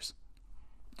seniors.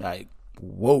 Like,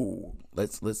 whoa.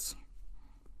 Let's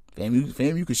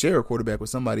FAMU could share a quarterback with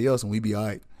somebody else and we'd be all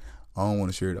right. I don't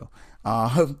want to share though.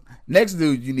 Next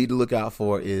dude you need to look out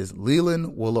for is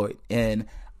Leland Willoit. And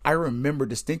I remember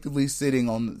distinctively standing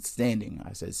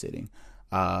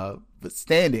but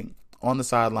standing on the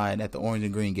sideline at the Orange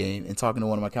and Green game and talking to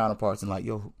one of my counterparts and like,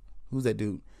 yo, who's that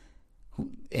dude?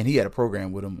 And he had a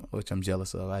program with him, which I'm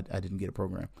jealous of. I didn't get a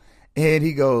program. And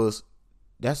he goes,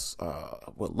 that's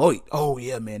Willoit. Oh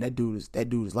yeah, man, that dude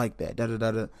is like that. Da da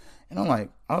da da. And I'm like,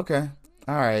 okay,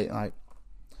 all right, like,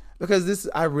 because this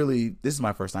is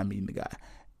my first time meeting the guy.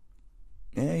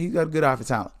 And he's got a good eye for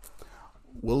talent.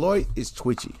 Willoit is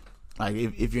twitchy. Like,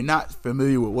 if you're not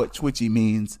familiar with what twitchy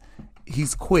means,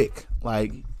 he's quick.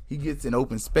 Like, he gets in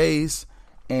open space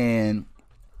and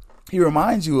he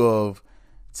reminds you of,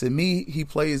 to me, he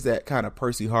plays that kind of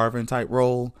Percy Harvin type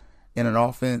role in an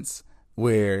offense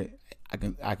where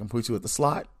I can put you at the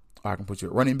slot, or I can put you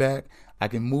at running back, I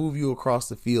can move you across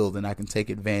the field and I can take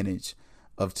advantage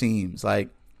of teams. Like,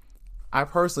 I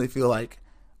personally feel like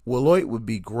Willoyd would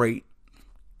be great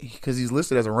because he's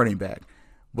listed as a running back,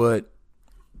 but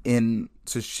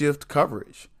to shift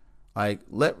coverage, like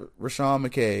let Rashawn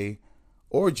McKay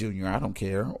or Junior, I don't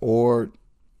care, or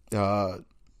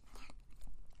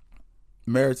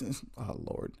Meriton, oh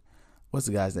Lord, what's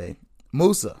the guy's name?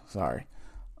 Musa and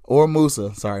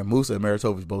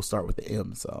Meritovich both start with the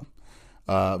M. So,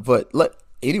 but let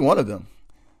any one of them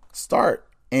start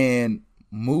and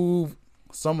move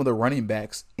some of the running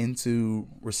backs into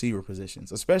receiver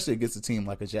positions, especially against a team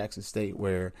like a Jackson State,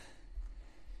 where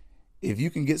if you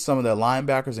can get some of their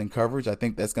linebackers in coverage, I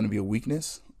think that's going to be a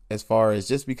weakness as far as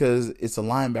just because it's a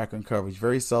linebacker in coverage.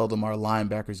 Very seldom are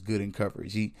linebackers good in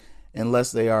coverage,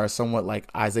 unless they are somewhat like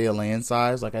Isaiah Land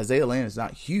size. Like Isaiah Land is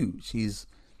not huge. He's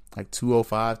like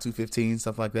 205, 215,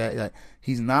 stuff like that. Like,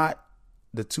 he's not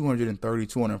the 230,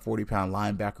 240 pound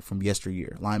linebacker from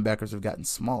yesteryear. Linebackers have gotten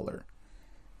smaller.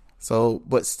 So,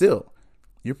 but still,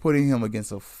 you're putting him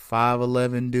against a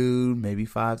 5'11 dude, maybe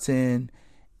 5'10,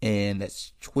 and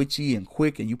that's twitchy and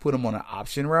quick, and you put him on an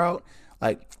option route.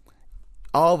 Like,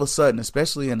 all of a sudden,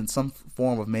 especially in some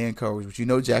form of man coverage,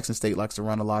 which Jackson State likes to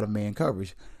run a lot of man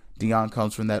coverage. Deion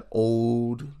comes from that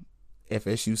old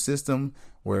FSU system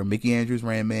where Mickey Andrews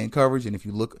ran man coverage, and if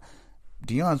you look,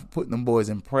 Deion's putting them boys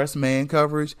in press man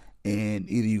coverage, and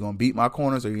either you're going to beat my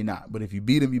corners or you're not. But if you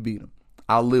beat them, you beat them.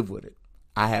 I'll live with it.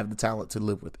 I have the talent to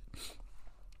live with it.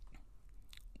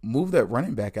 Move that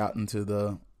running back out into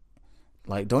the,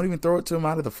 don't even throw it to him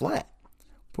out of the flat.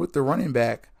 Put the running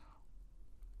back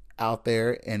out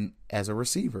there and as a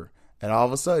receiver. And all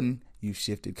of a sudden, you've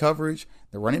shifted coverage.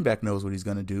 The running back knows what he's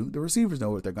going to do. The receivers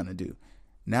know what they're going to do.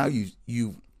 Now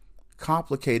you've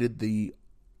complicated the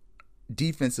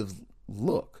defensive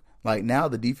look. Like, now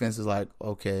the defense is like,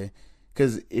 okay,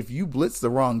 because if you blitz the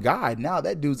wrong guy, now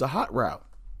that dude's a hot route.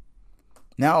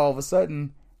 Now all of a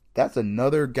sudden, that's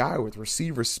another guy with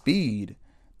receiver speed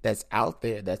that's out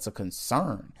there that's a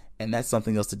concern. And that's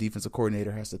something else the defensive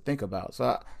coordinator has to think about.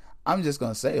 So I'm just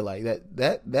going to say, like,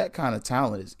 that kind of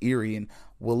talent is eerie. And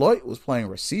Willoyd was playing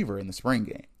receiver in the spring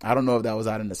game. I don't know if that was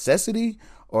out of necessity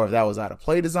or if that was out of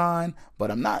play design, but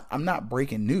I'm not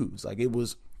breaking news. Like, it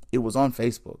was on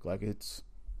Facebook. Like, it's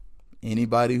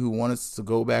anybody who wants to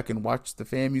go back and watch the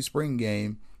FAMU spring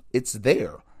game, it's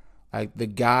there. Like, the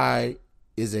guy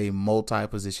is a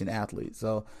multi-position athlete.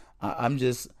 So I'm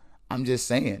just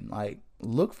saying, like,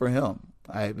 look for him,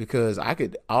 right? Because I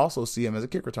could also see him as a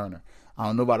kick returner. I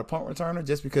don't know about a punt returner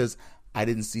just because I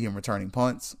didn't see him returning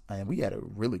punts, and we had a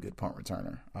really good punt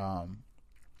returner.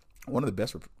 One of the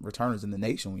best returners in the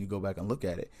nation when you go back and look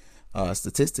at it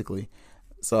statistically.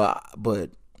 So,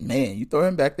 but man, you throw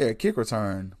him back there at kick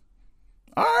return,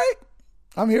 all right,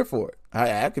 I'm here for it.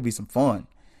 That could be some fun.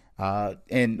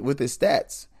 And with his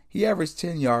stats, he averaged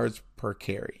 10 yards per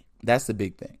carry. That's the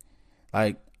big thing.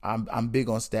 Like, I'm big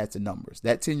on stats and numbers.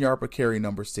 That 10-yard per carry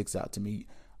number sticks out to me.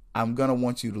 I'm going to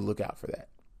want you to look out for that.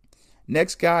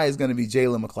 Next guy is going to be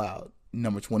Jalen McLeod,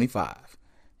 number 25.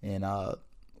 And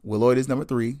Willoyd is number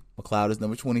 3. McLeod is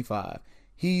number 25.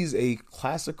 He's a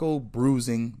classical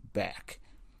bruising back.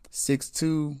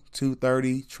 6'2",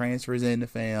 230, transfers into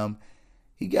FAM.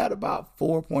 He got about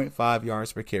 4.5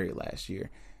 yards per carry last year.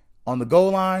 On the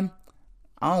goal line,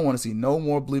 I don't want to see no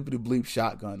more bleepity bleep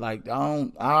shotgun. Like,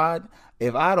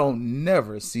 if I don't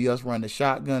never see us run the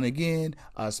shotgun again,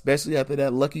 especially after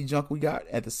that lucky junk we got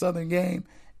at the Southern game,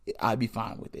 I'd be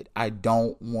fine with it. I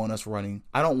don't want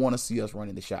to see us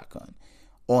running the shotgun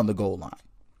on the goal line.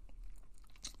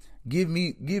 Give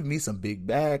me some big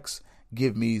backs.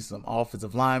 Give me some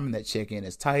offensive linemen that check in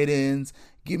as tight ends.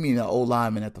 Give me an O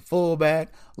lineman at the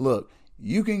fullback. Look,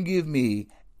 you can give me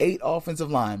 8 offensive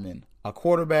linemen, a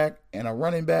quarterback and a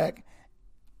running back,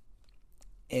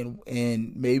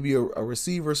 and maybe a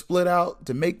receiver split out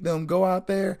to make them go out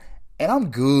there, and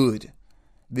I'm good.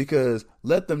 Because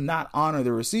let them not honor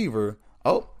the receiver.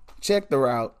 Oh, check the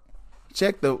route,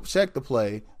 check the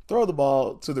play, throw the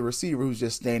ball to the receiver who's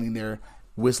just standing there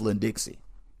whistling Dixie.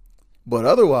 But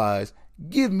otherwise,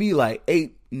 give me like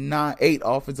 8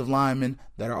 offensive linemen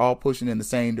that are all pushing in the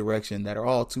same direction, that are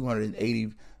all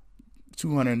 280,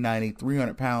 290,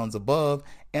 300 pounds above,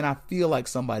 and I feel like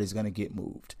somebody's going to get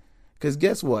moved. Because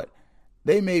guess what?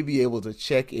 They may be able to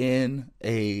check in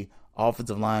a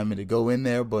offensive lineman to go in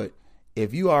there, but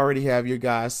if you already have your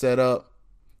guys set up,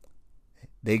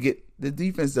 the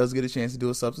defense does get a chance to do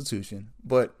a substitution,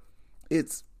 but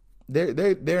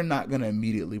they're not going to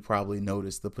immediately probably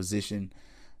notice the position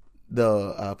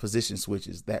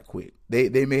switches that quick.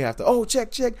 They may have to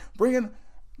check, bring in.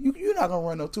 You're not gonna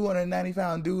run no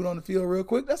 290-pound dude on the field real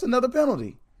quick. That's another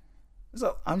penalty.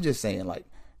 So I'm just saying, like,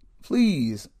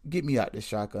 please get me out this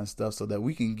shotgun stuff so that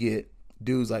we can get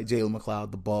dudes like Jalen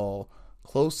McLeod the ball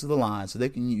close to the line so they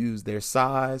can use their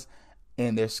size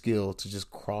and their skill to just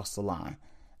cross the line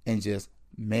and just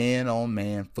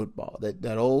man-on-man football.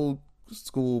 That old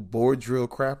school board drill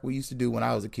crap we used to do when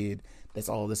I was a kid, that's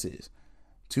all this is.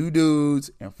 Two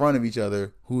dudes in front of each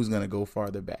other, who's going to go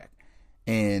farther back.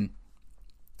 And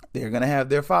they're going to have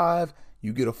their 5.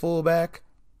 You get a fullback.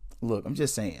 Look, I'm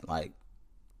just saying, like,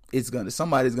 it's going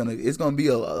to be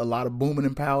a lot of booming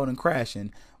and pounding and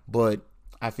crashing, but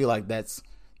I feel like that's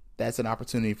an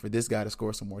opportunity for this guy to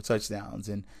score some more touchdowns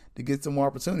and to get some more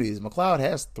opportunities. McLeod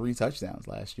has 3 touchdowns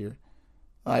last year.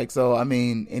 Like, so, I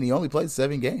mean, and he only played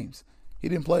 7 games. He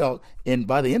didn't play all, and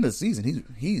by the end of the season,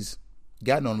 he's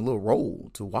gotten on a little roll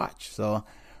to watch. So,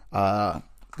 going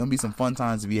to be some fun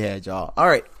times to be had, y'all. All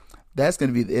right, that's going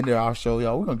to be the end of our show,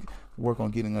 y'all. We're going to work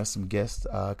on getting us some guests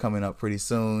coming up pretty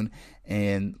soon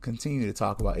and continue to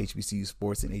talk about HBCU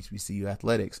sports and HBCU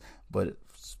athletics, but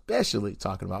especially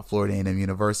talking about Florida A&M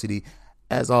University.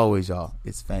 As always, y'all,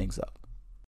 it's Fangs Up.